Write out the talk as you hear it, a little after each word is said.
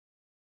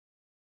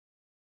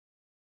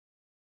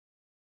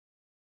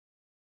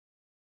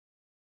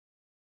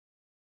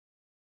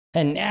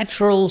A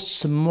natural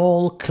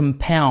small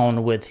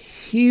compound with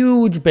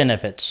huge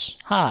benefits.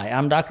 Hi,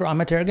 I'm Dr.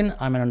 Ahmet Ergin.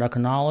 I'm an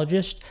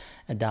endocrinologist,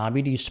 a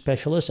diabetes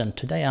specialist, and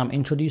today I'm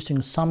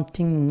introducing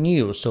something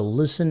new. So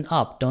listen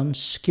up. Don't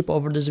skip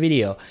over this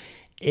video.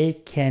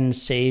 It can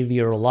save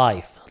your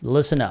life.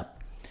 Listen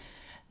up.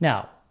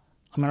 Now,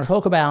 I'm going to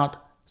talk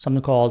about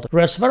something called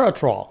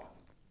Resveratrol.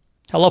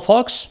 Hello,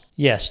 folks.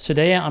 Yes,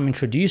 today I'm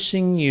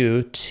introducing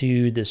you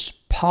to this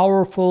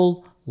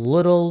powerful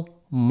little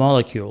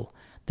molecule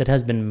that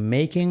has been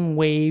making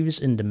waves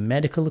in the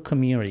medical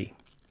community.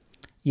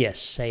 Yes,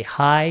 say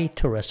hi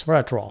to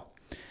Resveratrol.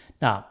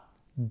 Now,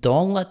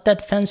 don't let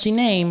that fancy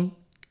name,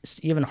 it's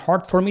even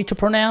hard for me to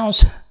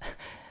pronounce,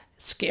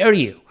 scare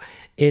you.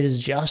 It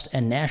is just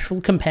a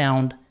natural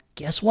compound,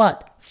 guess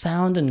what?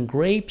 Found in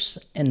grapes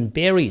and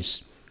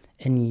berries.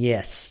 And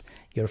yes,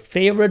 your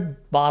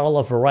favorite bottle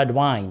of red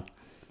wine.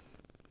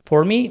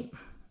 For me,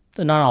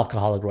 the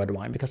non-alcoholic red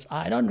wine, because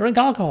I don't drink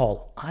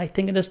alcohol. I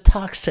think it is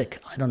toxic.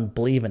 I don't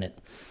believe in it.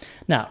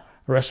 Now,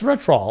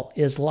 resveratrol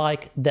is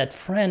like that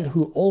friend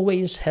who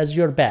always has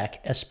your back,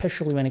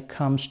 especially when it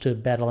comes to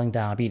battling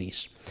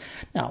diabetes.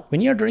 Now,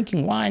 when you're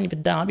drinking wine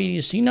with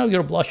diabetes, you know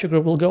your blood sugar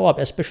will go up,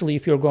 especially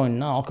if you're going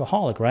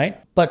non-alcoholic, right?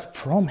 But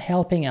from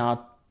helping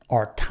out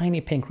our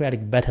tiny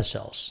pancreatic beta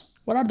cells.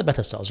 What are the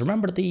beta cells?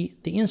 Remember the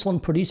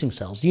insulin-producing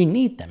cells. You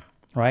need them.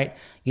 Right?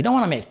 You don't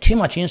want to make too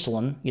much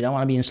insulin. You don't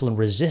want to be insulin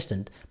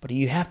resistant, but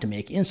you have to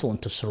make insulin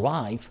to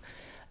survive.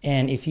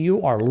 And if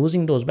you are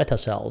losing those beta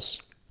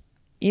cells,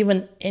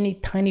 even any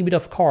tiny bit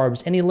of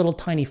carbs, any little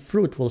tiny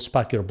fruit will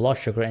spike your blood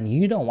sugar, and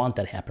you don't want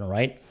that to happen,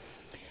 right?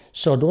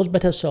 So those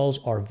beta cells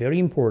are very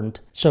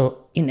important.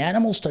 So in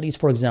animal studies,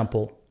 for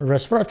example,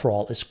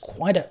 resveratrol is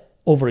quite an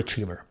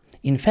overachiever.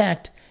 In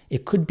fact,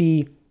 it could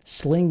be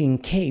slinging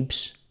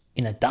capes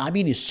in a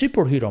diabetes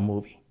superhero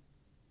movie.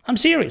 I'm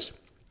serious.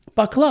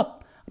 Buckle up.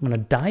 I'm going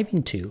to dive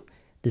into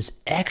this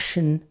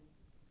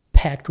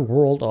action-packed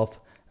world of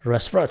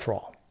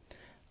resveratrol.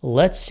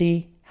 Let's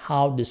see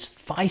how this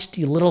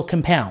feisty little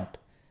compound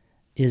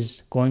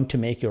is going to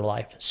make your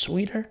life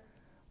sweeter,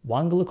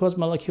 one glucose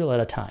molecule at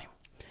a time.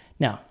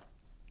 Now,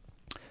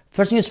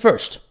 first thing is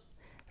first,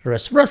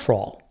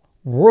 resveratrol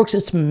works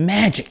its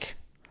magic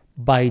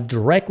by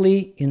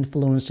directly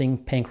influencing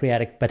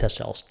pancreatic beta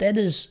cells. That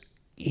is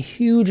a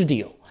huge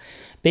deal.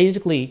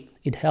 Basically,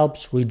 it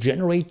helps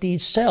regenerate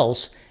these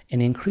cells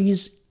and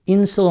increase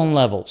insulin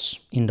levels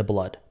in the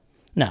blood.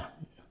 Now,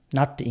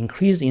 not to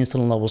increase the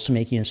insulin levels to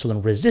make you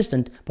insulin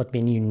resistant, but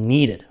when you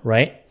need it,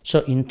 right?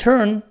 So in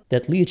turn,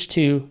 that leads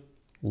to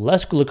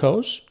less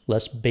glucose,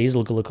 less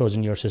basal glucose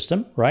in your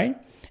system, right?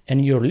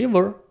 And your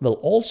liver will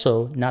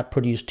also not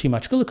produce too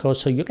much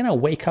glucose, so you're gonna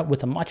wake up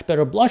with a much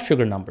better blood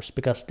sugar numbers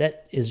because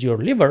that is your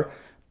liver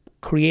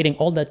creating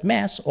all that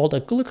mass, all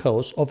that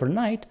glucose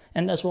overnight,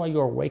 and that's why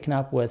you're waking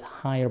up with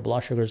higher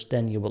blood sugars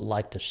than you would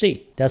like to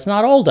see. That's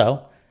not all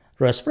though.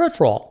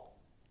 Resveratrol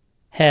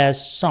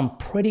has some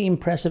pretty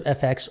impressive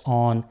effects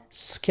on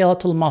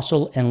skeletal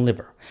muscle and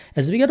liver.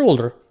 As we get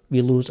older,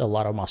 we lose a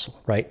lot of muscle,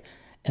 right?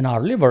 And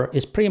our liver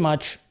is pretty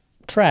much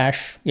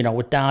trash,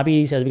 with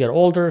diabetes. As we get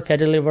older,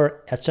 fatty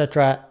liver,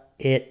 etc.,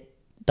 it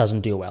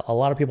doesn't do well. A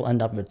lot of people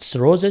end up with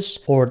cirrhosis,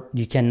 or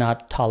you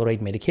cannot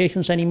tolerate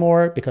medications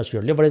anymore because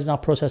your liver is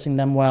not processing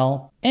them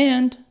well.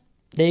 And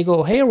they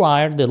go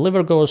haywire, the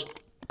liver goes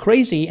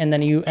crazy, and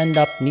then you end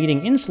up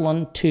needing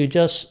insulin to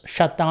just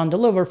shut down the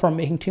liver from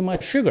making too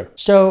much sugar.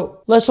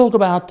 So let's talk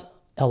about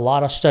a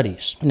lot of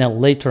studies in a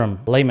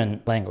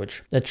layman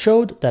language that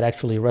showed that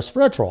actually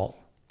resveratrol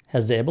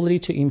has the ability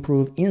to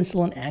improve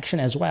insulin action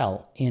as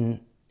well in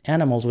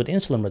animals with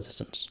insulin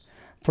resistance.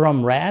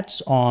 From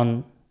rats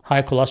on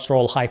high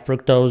cholesterol, high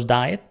fructose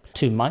diet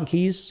to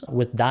monkeys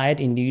with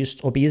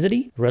diet-induced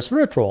obesity,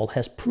 resveratrol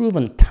has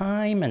proven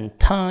time and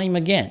time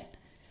again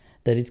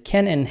that it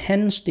can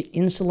enhance the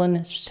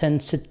insulin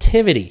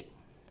sensitivity.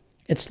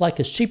 It's like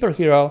a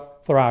superhero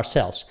for our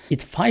cells.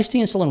 It fights the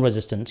insulin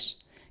resistance,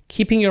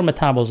 keeping your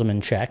metabolism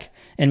in check,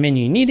 and when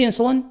you need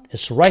insulin,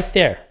 it's right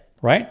there,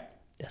 right?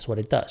 That's what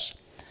it does.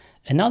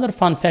 Another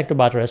fun fact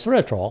about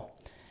resveratrol,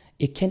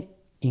 it can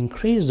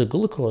increase the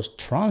glucose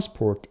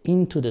transport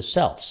into the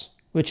cells,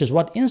 which is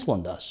what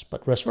insulin does,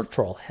 but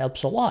resveratrol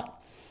helps a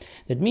lot.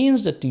 That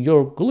means that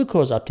your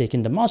glucose uptake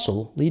in the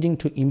muscle, leading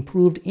to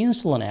improved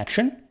insulin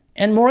action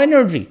and more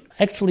energy.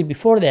 Actually,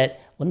 before that,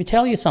 let me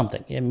tell you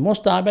something.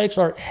 Most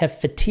diabetics have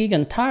fatigue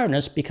and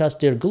tiredness because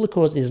their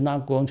glucose is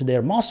not going to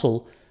their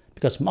muscle,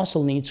 because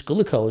muscle needs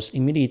glucose,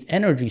 immediate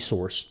energy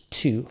source,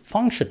 to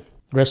function.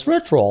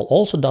 Resveratrol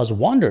also does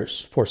wonders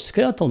for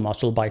skeletal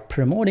muscle by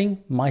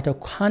promoting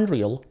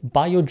mitochondrial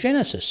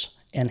biogenesis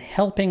and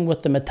helping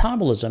with the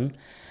metabolism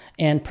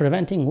and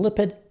preventing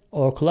lipid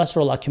or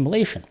cholesterol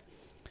accumulation.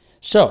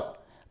 So,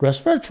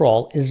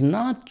 resveratrol is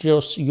not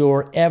just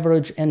your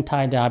average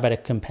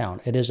anti-diabetic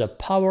compound. It is a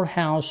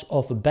powerhouse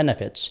of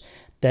benefits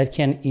that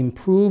can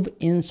improve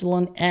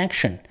insulin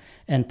action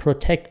and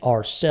protect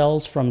our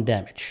cells from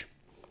damage.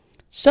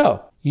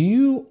 So,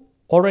 you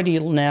already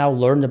now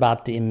learned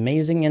about the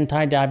amazing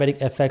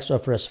anti-diabetic effects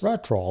of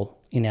resveratrol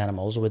in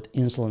animals with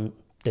insulin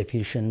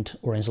deficient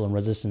or insulin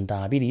resistant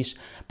diabetes.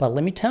 But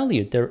let me tell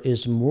you, there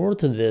is more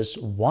to this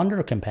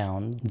wonder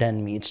compound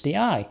than meets the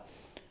eye.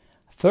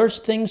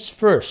 First things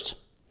first,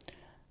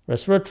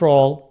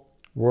 resveratrol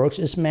works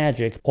as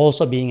magic,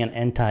 also being an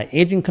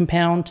anti-aging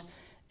compound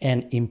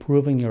and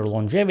improving your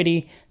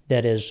longevity.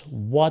 That is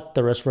what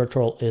the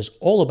resveratrol is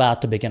all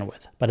about to begin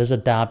with. But as a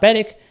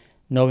diabetic,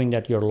 knowing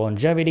that your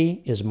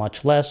longevity is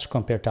much less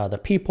compared to other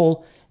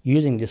people,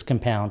 using this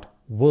compound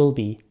will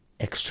be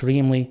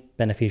extremely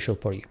beneficial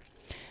for you.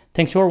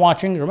 Thanks for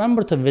watching.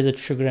 Remember to visit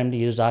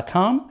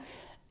SugarMD.com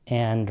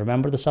and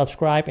remember to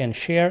subscribe and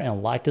share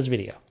and like this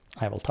video.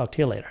 I will talk to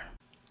you later.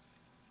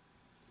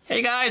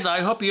 Hey guys,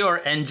 I hope you're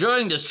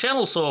enjoying this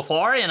channel so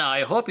far, and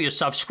I hope you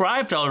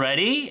subscribed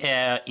already.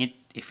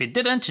 If you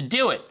didn't,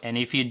 do it. And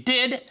if you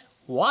did,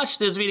 watch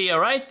this video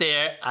right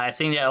there. I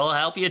think that will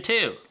help you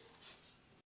too.